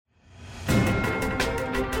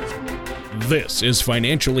This is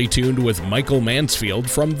Financially Tuned with Michael Mansfield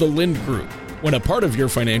from the Lind Group. When a part of your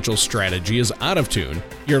financial strategy is out of tune,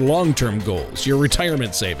 your long-term goals, your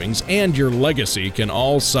retirement savings, and your legacy can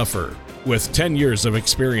all suffer. With 10 years of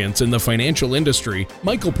experience in the financial industry,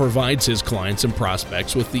 Michael provides his clients and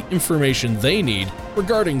prospects with the information they need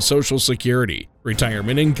regarding Social Security,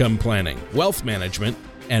 retirement income planning, wealth management,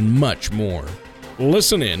 and much more.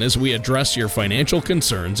 Listen in as we address your financial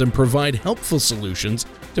concerns and provide helpful solutions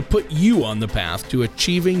to put you on the path to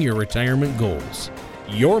achieving your retirement goals.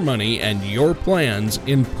 Your money and your plans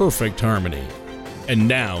in perfect harmony. And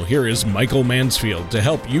now, here is Michael Mansfield to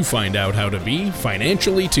help you find out how to be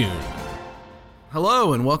financially tuned.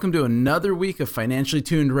 Hello, and welcome to another week of Financially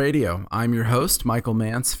Tuned Radio. I'm your host, Michael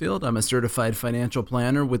Mansfield. I'm a certified financial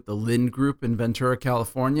planner with the Lind Group in Ventura,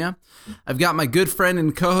 California. I've got my good friend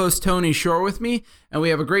and co-host Tony Shore with me, and we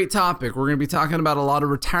have a great topic. We're going to be talking about a lot of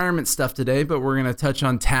retirement stuff today, but we're going to touch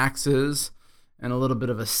on taxes and a little bit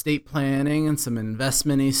of estate planning and some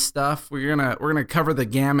investment-y stuff. We're gonna cover the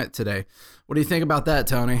gamut today. What do you think about that,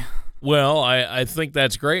 Tony? Well, I think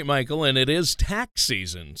that's great, Michael, and it is tax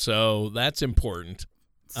season, so that's important.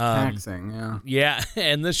 It's taxing, yeah. Yeah,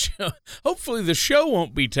 and hopefully the show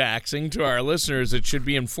won't be taxing to our listeners. It should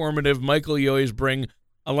be informative. Michael, you always bring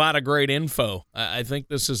a lot of great info. I think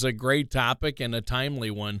this is a great topic and a timely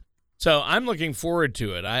one. So I'm looking forward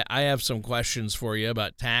to it. I have some questions for you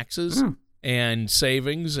about taxes and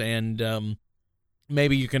savings, and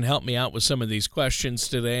maybe you can help me out with some of these questions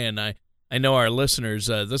today, and I know our listeners,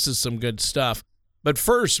 this is some good stuff. But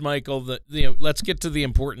first, Michael, let's get to the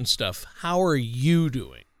important stuff. How are you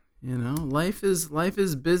doing? You know, life is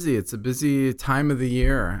busy. It's a busy time of the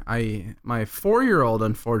year. My 4-year-old,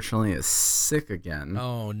 unfortunately, is sick again.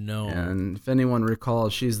 Oh, no. And if anyone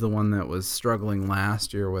recalls, she's the one that was struggling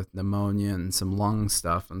last year with pneumonia and some lung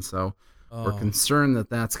stuff. And so we're concerned that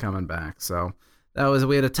that's coming back. So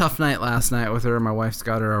we had a tough night last night with her. My wife's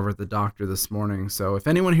got her over at the doctor this morning. So if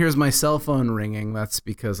anyone hears my cell phone ringing, that's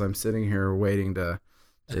because I'm sitting here waiting to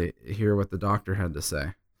hear what the doctor had to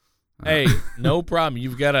say. Hey, no problem.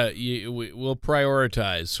 You've got we'll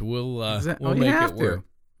prioritize. We'll make it work.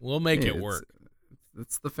 We'll make it work.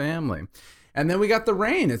 It's the family. And then we got the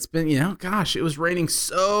rain. It's been, it was raining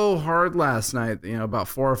so hard last night. About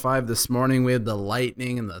 4 or 5 this morning, we had the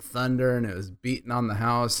lightning and the thunder, and it was beating on the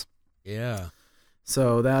house. Yeah.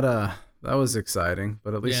 So that was exciting,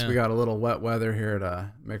 but at least we got a little wet weather here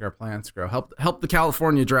to make our plants grow. Help the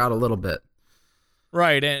California drought a little bit.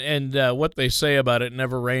 Right, and what they say about it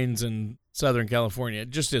never rains in Southern California, it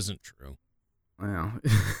just isn't true. Well,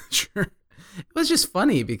 sure. It was just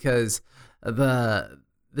funny because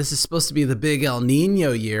this is supposed to be the big El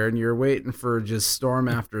Nino year, and you're waiting for just storm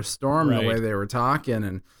after storm the way they were talking,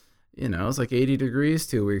 and it was like 80 degrees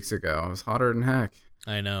 2 weeks ago. It was hotter than heck.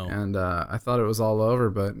 I know. And I thought it was all over,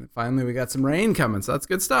 but finally we got some rain coming, so that's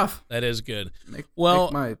good stuff. That is good. Go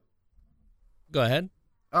ahead.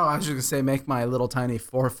 Oh, I was just going to say make my little tiny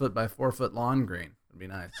 4-foot by 4-foot lawn green. It'd be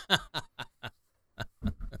nice.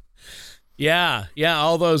 Yeah,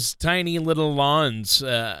 all those tiny little lawns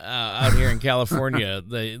out here in California,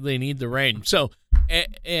 they need the rain. So,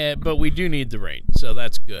 but we do need the rain, so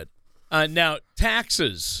that's good. Now,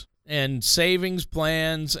 taxes. And savings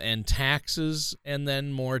plans and taxes and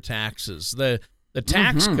then more taxes. The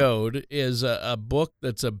tax code is a book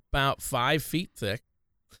that's about 5 feet thick.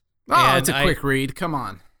 Oh, it's a quick read. Come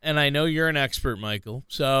on. And I know you're an expert, Michael.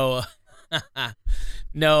 So,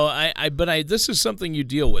 no, this is something you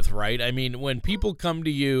deal with, right? I mean, when people come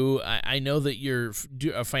to you, I know that you're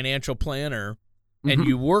a financial planner and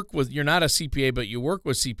you're not a CPA, but you work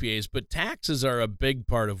with CPAs, but taxes are a big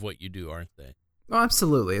part of what you do, aren't they? Oh,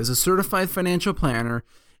 absolutely. As a certified financial planner,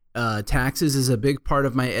 taxes is a big part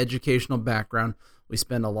of my educational background. We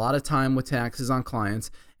spend a lot of time with taxes on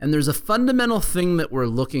clients, and there's a fundamental thing that we're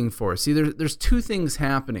looking for. See, there's 2 things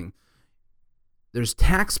happening. There's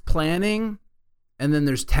tax planning, and then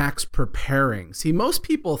there's tax preparing. See, most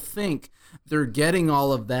people think they're getting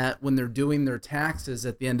all of that when they're doing their taxes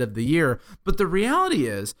at the end of the year, but the reality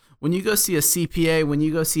is, when you go see a CPA, when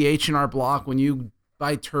you go see H&R Block, when you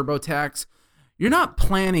buy TurboTax, you're not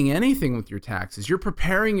planning anything with your taxes. You're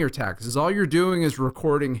preparing your taxes. All you're doing is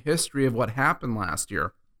recording history of what happened last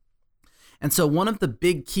year. And so one of the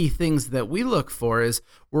big key things that we look for is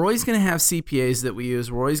we're always going to have CPAs that we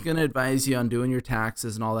use. We're always going to advise you on doing your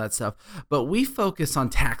taxes and all that stuff. But we focus on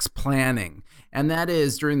tax planning. And that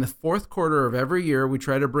is during the 4th quarter of every year, we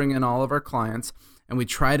try to bring in all of our clients and we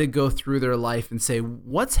try to go through their life and say,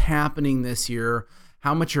 what's happening this year?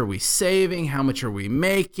 How much are we saving? How much are we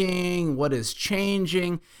making? What is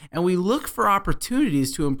changing? And we look for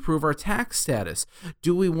opportunities to improve our tax status.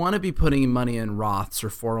 Do we want to be putting money in Roths or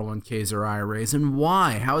 401ks or IRAs, and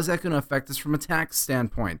why? How is that going to affect us from a tax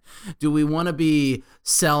standpoint? Do we want to be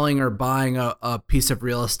selling or buying a piece of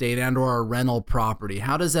real estate and or a rental property?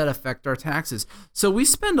 How does that affect our taxes? So we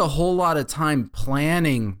spend a whole lot of time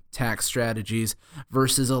planning tax strategies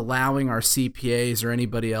versus allowing our CPAs or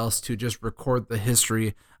anybody else to just record the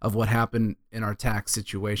history of what happened in our tax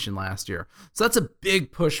situation last year. So that's a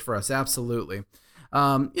big push for us, absolutely.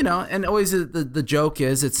 And always the joke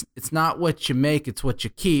is it's not what you make, it's what you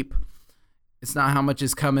keep. It's not how much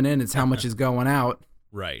is coming in, it's how much is going out.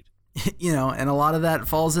 Right. And a lot of that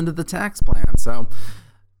falls into the tax plan. So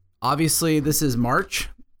obviously this is March.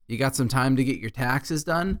 You got some time to get your taxes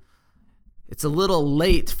done. It's a little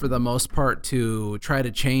late for the most part to try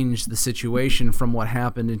to change the situation from what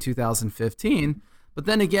happened in 2015. But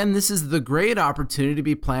then again, this is the great opportunity to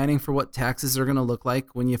be planning for what taxes are going to look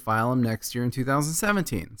like when you file them next year in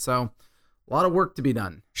 2017. So a lot of work to be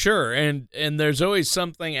done. Sure, and there's always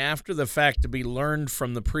something after the fact to be learned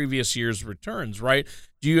from the previous year's returns, right?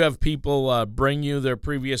 Do you have people bring you their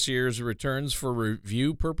previous year's returns for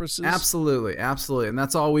review purposes? Absolutely. And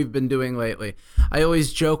that's all we've been doing lately. I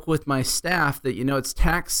always joke with my staff that, it's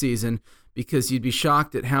tax season because you'd be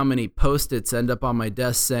shocked at how many Post-its end up on my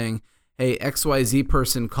desk saying, hey, XYZ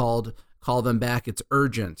person called, call them back, it's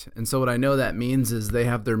urgent. And so what I know that means is they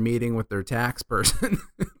have their meeting with their tax person.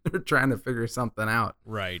 They're trying to figure something out.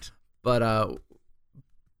 Right. But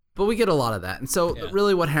we get a lot of that. And so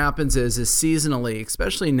really what happens is seasonally,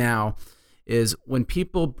 especially now, is when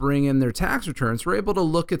people bring in their tax returns, we're able to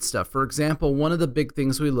look at stuff. For example, one of the big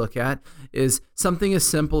things we look at is something as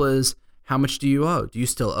simple as how much do you owe? Do you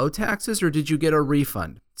still owe taxes or did you get a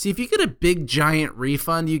refund? See, if you get a big giant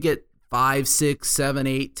refund, you get $5,000,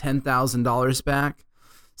 $6,000, $7,000, $8,000 back.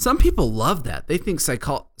 Some people love that. They think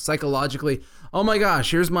psychologically, oh my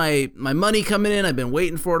gosh, here's my money coming in. I've been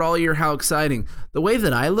waiting for it all year. How exciting. The way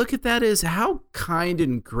that I look at that is how kind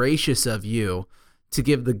and gracious of you to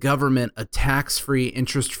give the government a tax-free,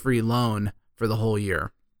 interest-free loan for the whole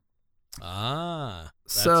year. When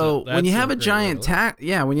you have a giant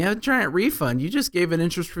when you have a giant refund, you just gave an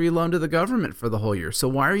interest-free loan to the government for the whole year. So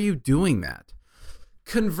why are you doing that?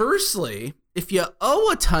 Conversely, if you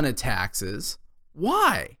owe a ton of taxes,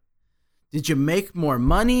 why? Did you make more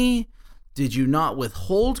money? Did you not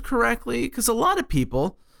withhold correctly? Because a lot of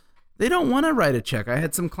people, they don't want to write a check. I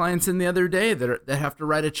had some clients in the other day that have to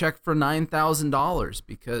write a check for $9,000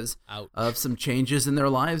 because of some changes in their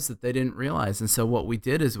lives that they didn't realize. And so what we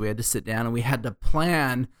did is we had to sit down and we had to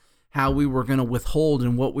plan how we were going to withhold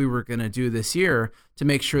and what we were going to do this year to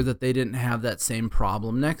make sure that they didn't have that same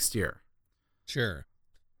problem next year. Sure.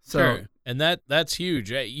 So, and that's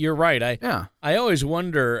huge. You're right. I always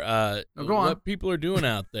wonder what people are doing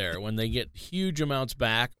out there when they get huge amounts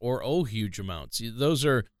back or owe huge amounts. Those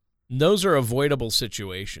are avoidable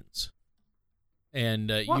situations, and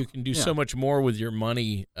you can do so much more with your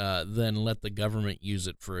money than let the government use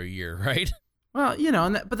it for a year, right? Well,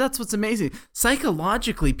 but that's what's amazing.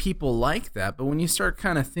 Psychologically, people like that, but when you start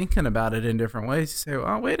kind of thinking about it in different ways, you say,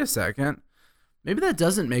 well, wait a second. Maybe that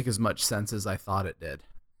doesn't make as much sense as I thought it did.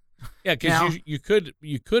 Yeah, because you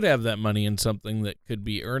could have that money in something that could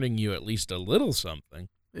be earning you at least a little something.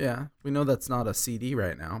 Yeah, we know that's not a CD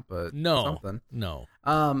right now, but something. No.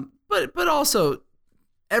 But also,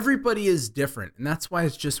 everybody is different, and that's why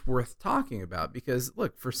it's just worth talking about. Because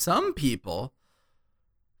look, for some people,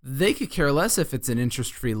 they could care less if it's an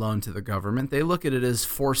interest-free loan to the government. They look at it as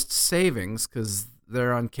forced savings because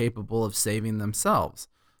they're incapable of saving themselves.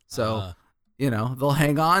 So. They'll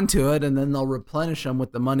hang on to it and then they'll replenish them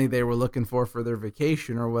with the money they were looking for their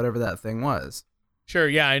vacation or whatever that thing was. Sure.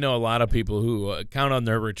 Yeah, I know a lot of people who count on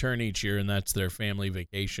their return each year and that's their family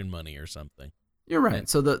vacation money or something. You're right.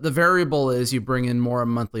 So the variable is you bring in more on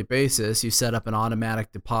a monthly basis. You set up an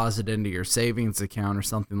automatic deposit into your savings account or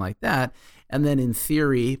something like that. And then in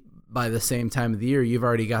theory, by the same time of the year, you've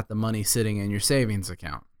already got the money sitting in your savings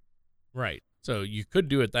account. Right. So you could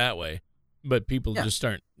do it that way. But people just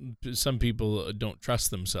aren't. Some people don't trust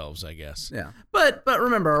themselves, I guess. Yeah. But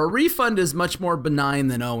remember, a refund is much more benign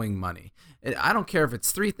than owing money. I don't care if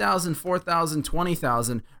it's $3,000, $4,000,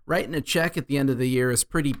 $20,000. Writing a check at the end of the year is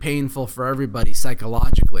pretty painful for everybody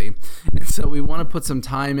psychologically. And so we want to put some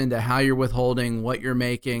time into how you're withholding, what you're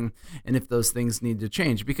making, and if those things need to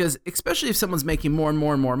change. Because especially if someone's making more and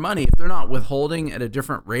more and more money, if they're not withholding at a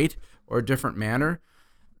different rate or a different manner,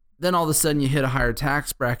 then all of a sudden you hit a higher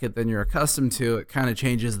tax bracket than you're accustomed to. It kind of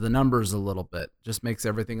changes the numbers a little bit. Just makes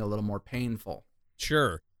everything a little more painful.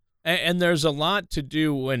 Sure. And there's a lot to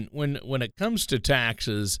do when it comes to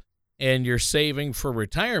taxes and you're saving for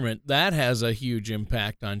retirement. That has a huge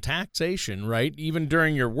impact on taxation, right? Even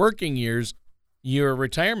during your working years, your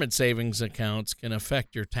retirement savings accounts can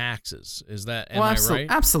affect your taxes. Is that, am I right?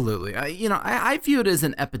 Absolutely. I view it as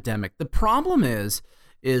an epidemic. The problem is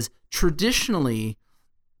traditionally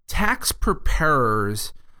tax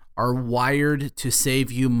preparers are wired to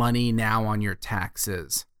save you money now on your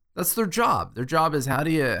taxes. That's their job. Their job is how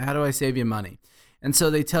do I save you money? And so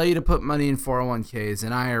they tell you to put money in 401ks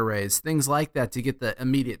and IRAs, things like that to get the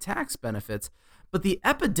immediate tax benefits. But the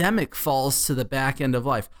epidemic falls to the back end of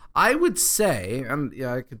life. I would say,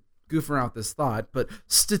 I could goof around with this thought, but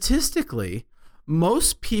statistically,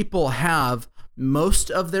 most people have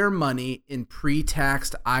most of their money in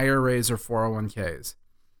pre-taxed IRAs or 401ks.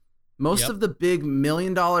 Most of the big $1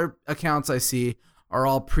 million accounts I see are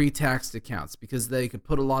all pre-taxed accounts because they could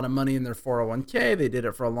put a lot of money in their 401k. They did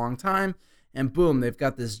it for a long time, and boom, they've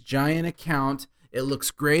got this giant account. It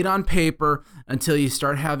looks great on paper until you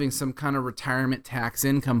start having some kind of retirement tax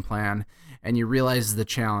income plan, and you realize the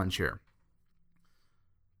challenge here.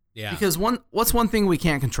 Yeah. Because what's one thing we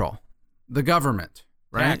can't control? The government,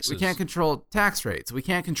 right? Taxes. We can't control tax rates. We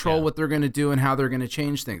can't control what they're going to do and how they're going to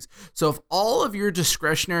change things. So if all of your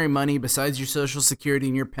discretionary money besides your Social Security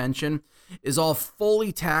and your pension is all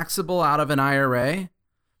fully taxable out of an IRA,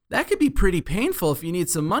 that could be pretty painful if you need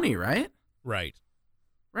some money, right? Right.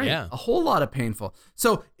 Right. Yeah. A whole lot of painful.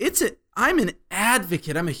 So I'm an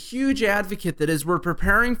advocate. I'm a huge advocate that as we're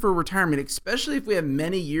preparing for retirement, especially if we have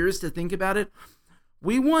many years to think about it,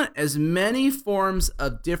 we want as many forms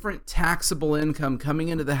of different taxable income coming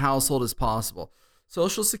into the household as possible.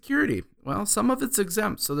 Social Security, well, some of it's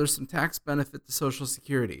exempt, so there's some tax benefit to Social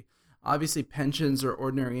Security. Obviously, pensions are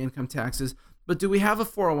ordinary income taxes. But do we have a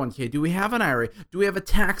 401k? Do we have an IRA? Do we have a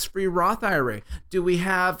tax-free Roth IRA? Do we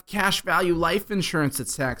have cash value life insurance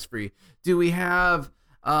that's tax-free? Do we have,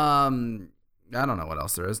 I don't know what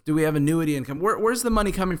else there is. Do we have annuity income? Where's the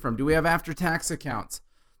money coming from? Do we have after-tax accounts?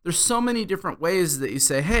 There's so many different ways that you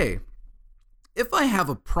say, hey, if I have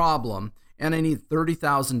a problem and I need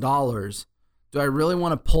 $30,000, do I really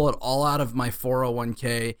want to pull it all out of my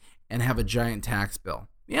 401k and have a giant tax bill?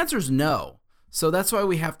 The answer is no. So that's why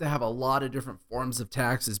we have to have a lot of different forms of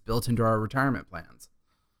taxes built into our retirement plans.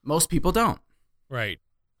 Most people don't. Right.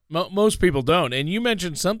 Most people don't. And you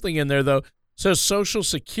mentioned something in there, though. So Social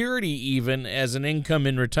Security, even as an income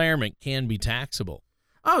in retirement, can be taxable.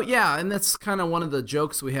 Oh, yeah. And that's kind of one of the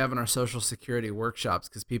jokes we have in our Social Security workshops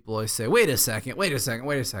because people always say, wait a second.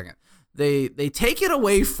 They take it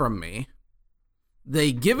away from me.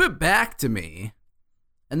 They give it back to me.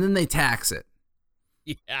 And then they tax it.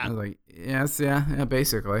 Yeah. I was like, yes, yeah,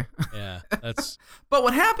 basically. Yeah, that's. But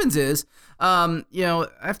what happens is, I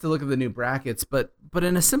have to look at the new brackets, but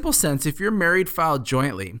in a simple sense, if you're married filed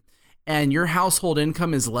jointly and your household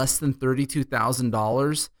income is less than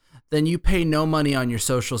 $32,000, then you pay no money on your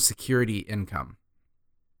Social Security income.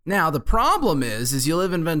 Now, the problem is you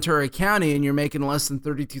live in Ventura County and you're making less than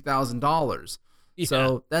 $32,000. Yeah.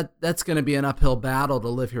 So that's going to be an uphill battle to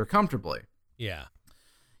live here comfortably. Yeah.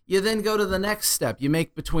 You then go to the next step. You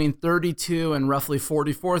make between $32,000 and roughly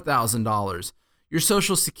 $44,000. Your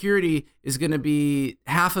Social Security is going to be,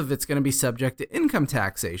 half of it's going to be subject to income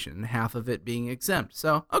taxation, half of it being exempt.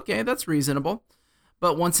 So, okay, that's reasonable.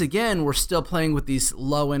 But once again, we're still playing with these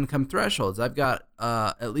low income thresholds. I've got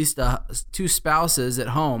at least two spouses at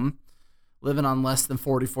home living on less than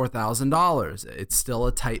 $44,000. It's still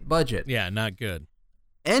a tight budget. Yeah, not good.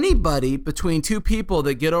 Anybody between two people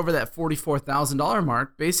that get over that $44,000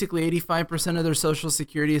 mark, basically 85% of their Social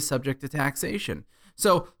Security is subject to taxation.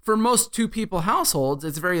 So for most two-people households,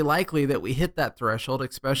 it's very likely that we hit that threshold,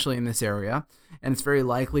 especially in this area, and it's very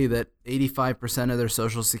likely that 85% of their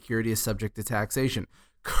Social Security is subject to taxation.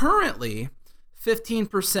 Currently,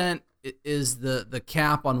 15% is the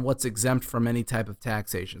cap on what's exempt from any type of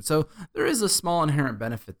taxation. So there is a small inherent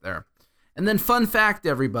benefit there. And then fun fact,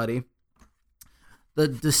 everybody, the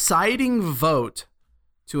deciding vote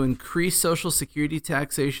to increase Social Security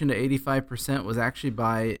taxation to 85% was actually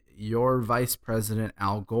by your Vice President,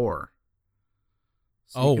 Al Gore.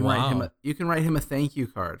 So you can write him a thank you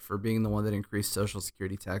card for being the one that increased Social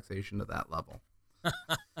Security taxation to that level.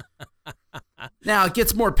 Now, it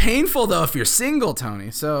gets more painful, though, if you're single, Tony.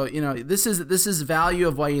 So, this is value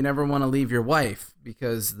of why you never want to leave your wife,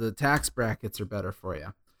 because the tax brackets are better for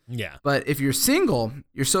you. Yeah. But if you're single,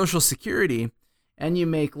 your Social Security, and you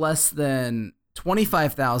make less than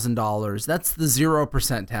 $25,000, that's the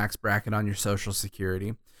 0% tax bracket on your Social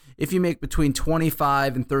Security. If you make between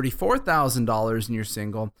 $25,000 and $34,000 and you're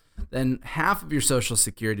single, then half of your Social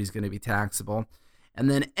Security is going to be taxable. And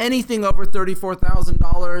then anything over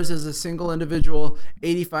 $34,000 as a single individual,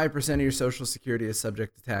 85% of your Social Security is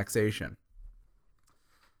subject to taxation.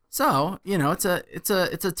 So, it's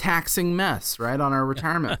a taxing mess, right, on our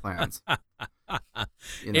retirement plans.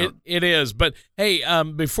 It is. But hey,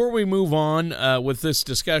 before we move on with this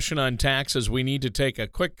discussion on taxes, we need to take a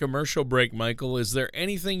quick commercial break, Michael. Is there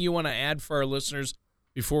anything you want to add for our listeners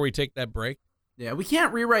before we take that break? Yeah, we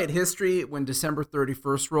can't rewrite history when December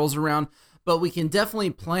 31st rolls around, but we can definitely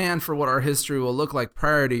plan for what our history will look like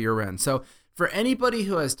prior to year end. So for anybody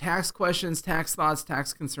who has tax questions, tax thoughts,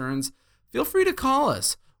 tax concerns, feel free to call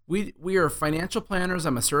us. We are financial planners.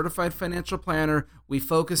 I'm a certified financial planner. We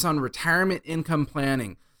focus on retirement income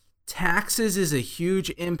planning. Taxes is a huge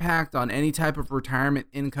impact on any type of retirement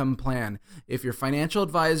income plan. If your financial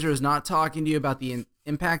advisor is not talking to you about the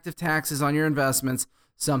impact of taxes on your investments,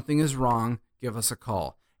 something is wrong. Give us a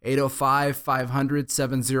call.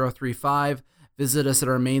 805-500-7035. Visit us at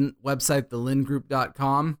our main website,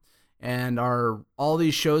 thelindgroup.com. And all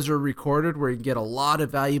these shows are recorded where you can get a lot of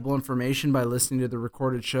valuable information by listening to the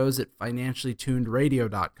recorded shows at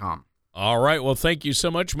financiallytunedradio.com. All right. Well, thank you so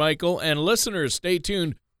much, Michael. And listeners, stay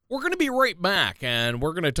tuned. We're going to be right back, and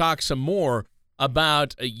we're going to talk some more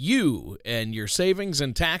about you and your savings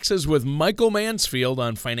and taxes with Michael Mansfield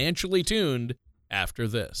on Financially Tuned after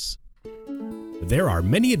this. There are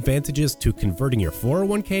many advantages to converting your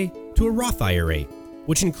 401k to a Roth IRA,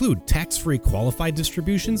 which include tax-free qualified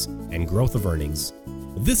distributions and growth of earnings.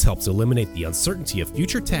 This helps eliminate the uncertainty of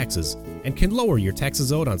future taxes and can lower your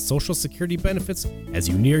taxes owed on Social Security benefits as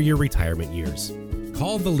you near your retirement years.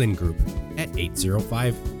 Call the Lind Group at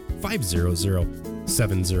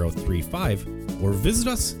 805-500-7035 or visit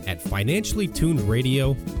us at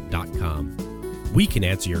financiallytunedradio.com. We can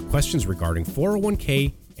answer your questions regarding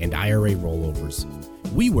 401k and IRA rollovers.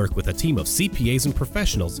 We work with a team of CPAs and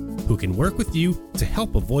professionals who can work with you to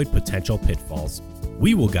help avoid potential pitfalls.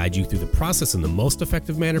 We will guide you through the process in the most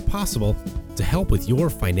effective manner possible to help with your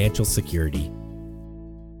financial security.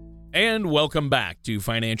 And welcome back to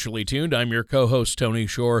Financially Tuned. I'm your co-host, Tony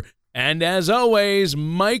Shore. And as always,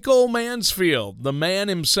 Michael Mansfield, the man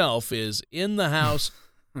himself, is in the house.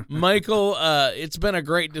 Michael, it's been a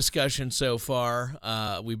great discussion so far.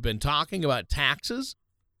 We've been talking about taxes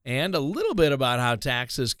and a little bit about how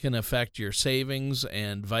taxes can affect your savings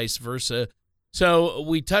and vice versa. So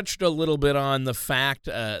we touched a little bit on the fact,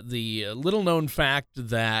 the little-known fact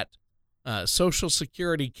that Social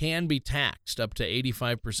Security can be taxed up to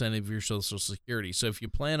 85% of your Social Security. So if you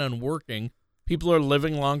plan on working, people are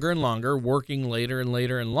living longer and longer, working later and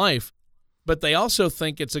later in life, but they also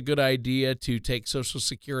think it's a good idea to take Social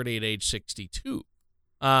Security at age 62.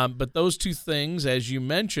 But those two things, as you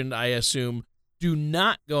mentioned, I assume, do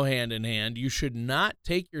not go hand in hand. You should not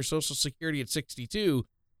take your Social Security at 62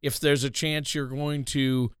 if there's a chance you're going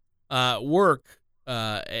to work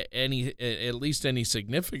at least any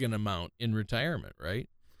significant amount in retirement, right?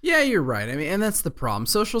 Yeah, you're right. I mean, and that's the problem.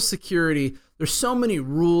 Social Security, there's so many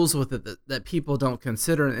rules with it that people don't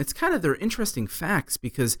consider. And it's kind of, they're interesting facts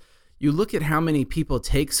because you look at how many people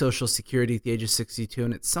take Social Security at the age of 62,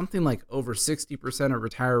 and it's something like over 60% of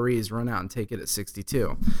retirees run out and take it at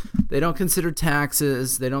 62. They don't consider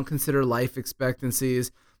taxes. They don't consider life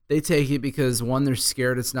expectancies. They take it because, one, they're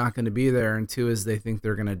scared it's not going to be there, and two, is they think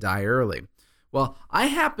they're going to die early. Well, I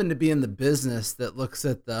happen to be in the business that looks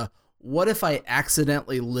at the what if I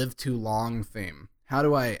accidentally live too long theme. How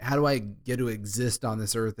do I get to exist on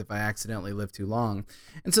this earth if I accidentally live too long?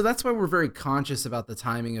 And so that's why we're very conscious about the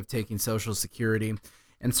timing of taking Social Security,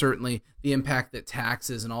 and certainly the impact that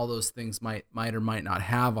taxes and all those things might or might not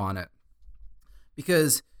have on it.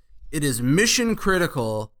 Because it is mission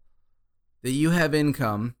critical that you have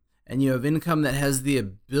income, and you have income that has the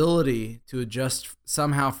ability to adjust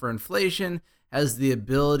somehow for inflation, has the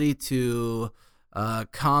ability to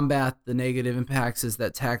combat the negative impacts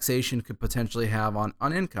that taxation could potentially have on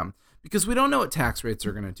income, because we don't know what tax rates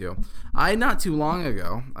are going to do. Not too long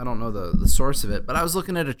ago, I don't know the source of it, but I was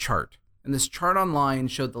looking at a chart, and this chart online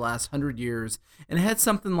showed the last 100 years, and it had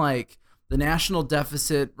something like the national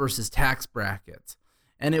deficit versus tax brackets.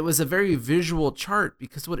 And it was a very visual chart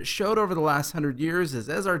because what it showed over the last 100 years is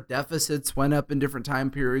as our deficits went up in different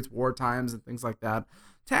time periods, war times and things like that,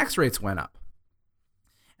 tax rates went up.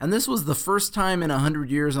 And this was the first time in 100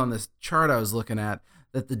 years on this chart I was looking at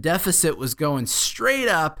that the deficit was going straight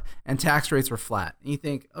up and tax rates were flat. And you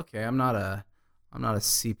think, okay, I'm not a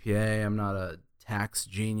CPA, I'm not a tax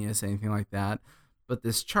genius, anything like that. But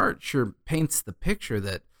this chart sure paints the picture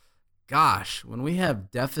that, gosh, when we have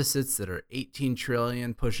deficits that are 18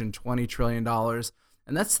 trillion, pushing $20 trillion,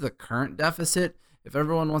 and that's the current deficit. If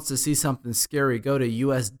everyone wants to see something scary, go to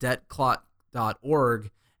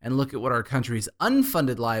and look at what our country's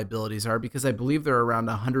unfunded liabilities are, because I believe they're around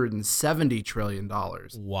 $170 trillion.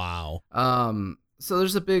 Wow. So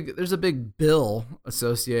there's a big bill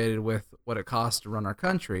associated with what it costs to run our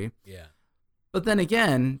country. Yeah. But then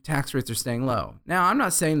again, tax rates are staying low. Now, I'm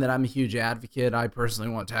not saying that I'm a huge advocate. I personally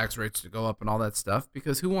want tax rates to go up and all that stuff,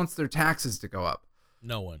 because who wants their taxes to go up?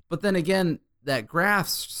 No one. But then again, that graph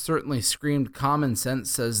certainly screamed common sense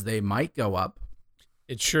says they might go up.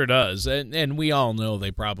 It sure does. And we all know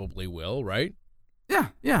they probably will, right?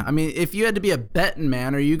 Yeah. I mean, if you had to be a betting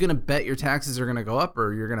man, are you going to bet your taxes are going to go up,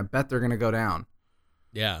 or you're going to bet they're going to go down?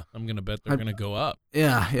 Yeah, I'm going to bet they're going to go up.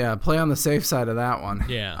 Yeah. Play on the safe side of that one.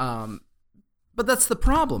 Yeah. But that's the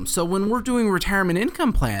problem. So when we're doing retirement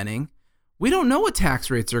income planning, we don't know what tax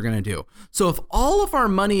rates are going to do. So if all of our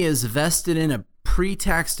money is vested in a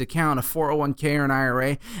pre-taxed account, a 401k or an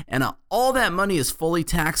IRA, and all that money is fully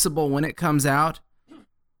taxable when it comes out,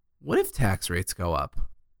 what if tax rates go up?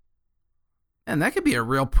 And that could be a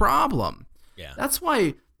real problem. Yeah. That's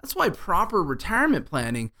why proper retirement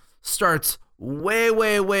planning starts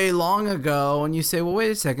way long ago. And you say, well,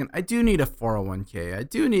 wait a second, I do need a 401k, I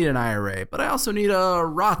do need an IRA, but I also need a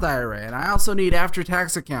Roth IRA, and I also need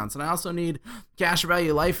after-tax accounts, and I also need cash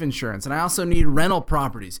value life insurance, and I also need rental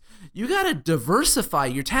properties. You got to diversify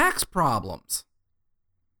your tax problems.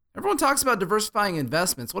 Everyone talks about diversifying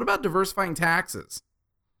investments. What about diversifying taxes?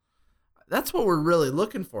 That's what we're really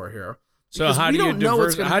looking for here. So how do you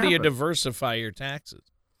diversify your taxes?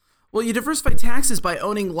 Well, you diversify taxes by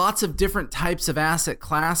owning lots of different types of asset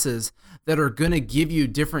classes that are going to give you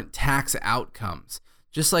different tax outcomes.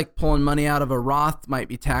 Just like pulling money out of a Roth might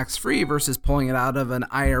be tax-free versus pulling it out of an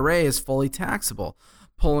IRA is fully taxable.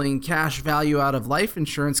 Pulling cash value out of life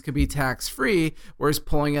insurance could be tax-free, whereas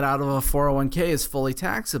pulling it out of a 401k is fully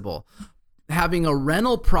taxable. Having a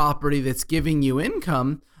rental property that's giving you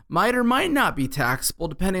income might or might not be taxable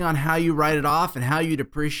depending on how you write it off and how you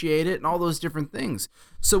depreciate it and all those different things.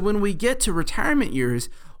 So when we get to retirement years,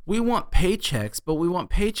 we want paychecks, but we want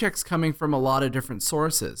paychecks coming from a lot of different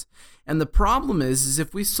sources. And the problem is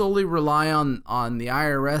if we solely rely on the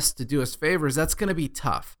IRS to do us favors, that's going to be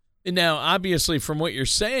tough. Now, obviously, from what you're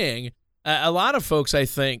saying, a lot of folks, I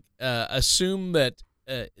think, assume that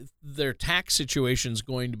their tax situation is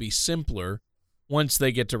going to be simpler once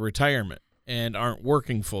they get to retirement and aren't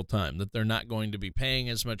working full-time, that they're not going to be paying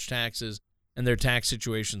as much taxes and their tax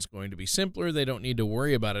situation is going to be simpler. They don't need to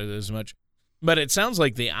worry about it as much. But it sounds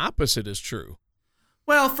like the opposite is true.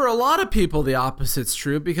 Well, for a lot of people, the opposite's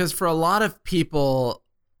true, because for a lot of people,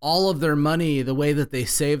 all of their money, the way that they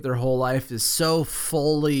save their whole life, is so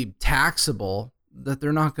fully taxable that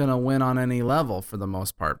they're not going to win on any level for the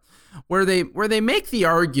most part. Where they make the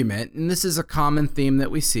argument, and this is a common theme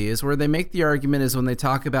that we see, is where they make the argument is when they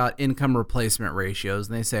talk about income replacement ratios,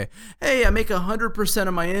 and they say, hey, I make 100%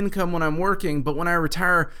 of my income when I'm working, but when I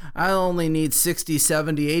retire, I only need 60,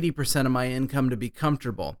 70, 80% of my income to be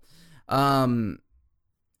comfortable. And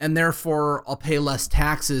therefore, I'll pay less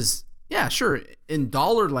taxes. Yeah, sure, in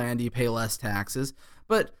dollar land, you pay less taxes,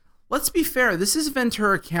 but let's be fair, this is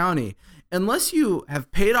Ventura County. Unless you have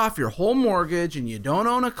paid off your whole mortgage and you don't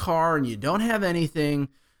own a car and you don't have anything,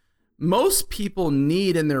 most people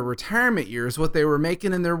need in their retirement years what they were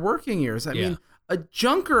making in their working years. I mean, a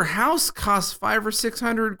junker house costs $500,000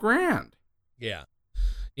 or $600,000.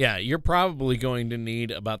 Yeah, you're probably going to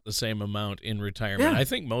need about the same amount in retirement. Yeah. I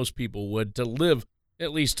think most people would, to live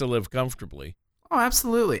comfortably. Oh,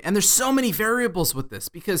 absolutely. And there's so many variables with this,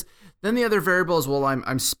 because then the other variable is, well,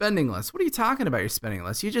 I'm spending less. What are you talking about? You're spending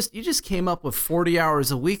less. You just came up with 40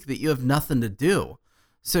 hours a week that you have nothing to do.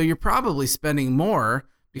 So you're probably spending more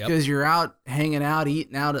because you're out hanging out,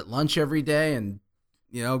 eating out at lunch every day, and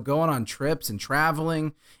going on trips and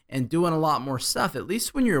traveling and doing a lot more stuff. At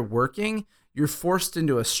least when you're working, you're forced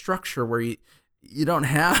into a structure where you don't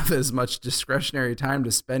have as much discretionary time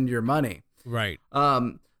to spend your money. Right.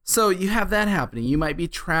 So you have that happening. You might be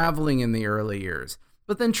traveling in the early years,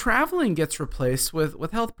 but then traveling gets replaced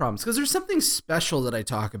with health problems, because there's something special that I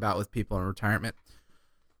talk about with people in retirement.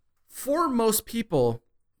 For most people,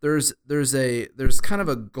 there's kind of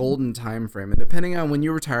a golden time frame, and depending on when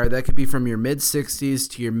you retire, that could be from your mid 60s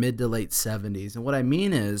to your mid to late 70s. And what I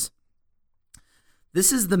mean is,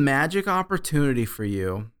 this is the magic opportunity for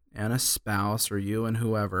you and a spouse, or you and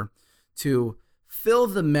whoever, to fill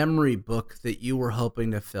the memory book that you were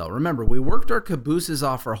hoping to fill. Remember, we worked our cabooses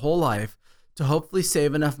off our whole life to hopefully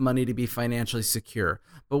save enough money to be financially secure.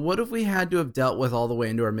 But what if we had to have dealt with all the way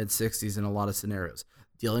into our mid-60s in a lot of scenarios?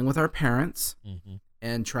 Dealing with our parents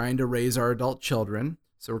and trying to raise our adult children.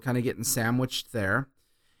 So we're kind of getting sandwiched there.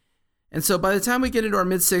 And so by the time we get into our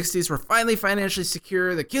mid-60s, we're finally financially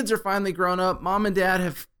secure. The kids are finally grown up. Mom and dad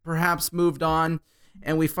have perhaps moved on.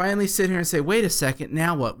 And we finally sit here and say, wait a second,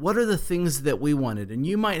 now what? What are the things that we wanted? And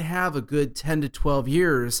you might have a good 10 to 12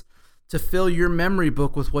 years to fill your memory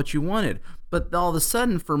book with what you wanted. But all of a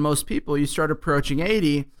sudden, for most people, you start approaching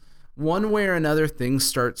 80, one way or another, things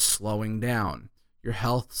start slowing down. Your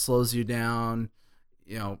health slows you down,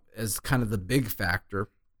 as kind of the big factor.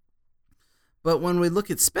 But when we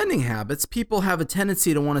look at spending habits, people have a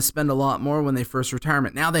tendency to want to spend a lot more when they first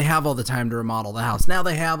retirement. Now they have all the time to remodel the house. Now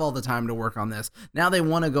they have all the time to work on this. Now they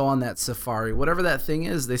want to go on that safari. Whatever that thing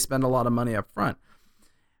is, they spend a lot of money up front.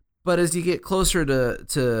 But as you get closer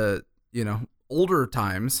to older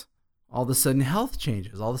times, all of a sudden health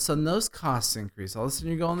changes. All of a sudden those costs increase. All of a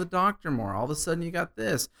sudden you go on the doctor more. All of a sudden you got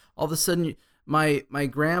this. All of a sudden my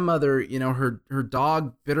grandmother, her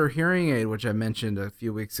dog bit her hearing aid, which I mentioned a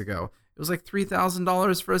few weeks ago. It was like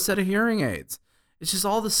 $3,000 for a set of hearing aids. It's just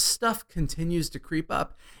all the stuff continues to creep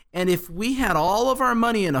up. And if we had all of our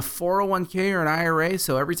money in a 401k or an IRA,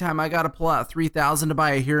 so every time I got to pull out $3,000 to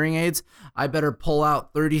buy a hearing aids, I better pull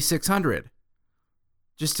out $3,600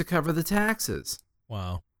 just to cover the taxes.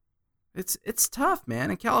 Wow. It's tough,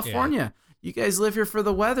 man. In California, you guys live here for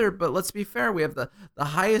the weather, but let's be fair. We have the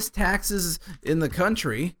highest taxes in the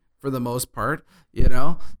country for the most part,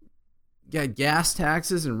 You got gas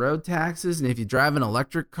taxes and road taxes, and if you drive an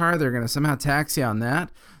electric car, they're going to somehow tax you on that.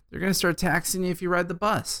 They're going to start taxing you if you ride the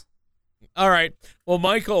bus. All right. Well,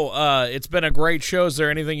 Michael, it's been a great show. Is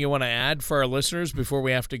there anything you want to add for our listeners before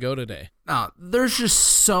we have to go today? No, there's just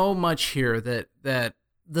so much here that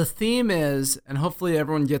the theme is, and hopefully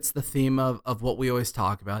everyone gets the theme of what we always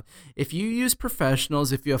talk about. If you use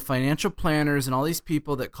professionals, if you have financial planners and all these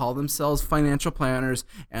people that call themselves financial planners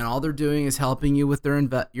and all they're doing is helping you with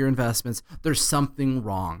your investments, there's something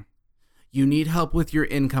wrong. You need help with your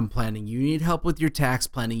income planning. You need help with your tax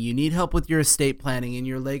planning. You need help with your estate planning and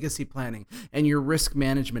your legacy planning and your risk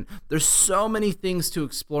management. There's so many things to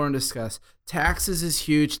explore and discuss. Taxes is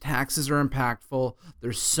huge. Taxes are impactful.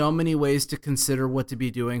 There's so many ways to consider what to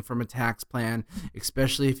be doing from a tax plan,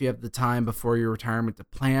 especially if you have the time before your retirement to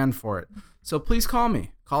plan for it. So please call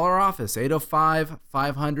me. Call our office,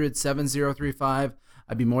 805-500-7035.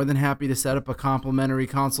 I'd be more than happy to set up a complimentary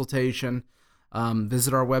consultation.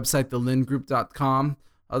 Visit our website, thelindgroup.com.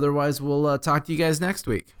 Otherwise, we'll talk to you guys next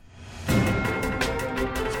week.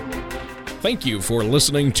 Thank you for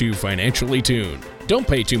listening to Financially Tuned. Don't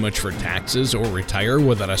pay too much for taxes or retire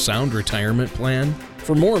without a sound retirement plan.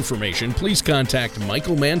 For more information, please contact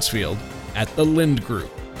Michael Mansfield at The Lind Group.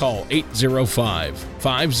 Call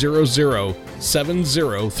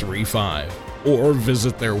 805-500-7035 or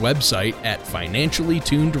visit their website at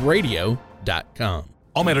financiallytunedradio.com.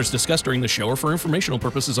 All matters discussed during the show are for informational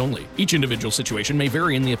purposes only. Each individual situation may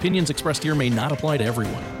vary, and the opinions expressed here may not apply to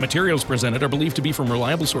everyone. Materials presented are believed to be from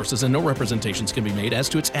reliable sources, and no representations can be made as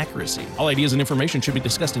to its accuracy. All ideas and information should be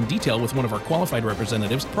discussed in detail with one of our qualified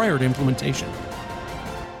representatives prior to implementation.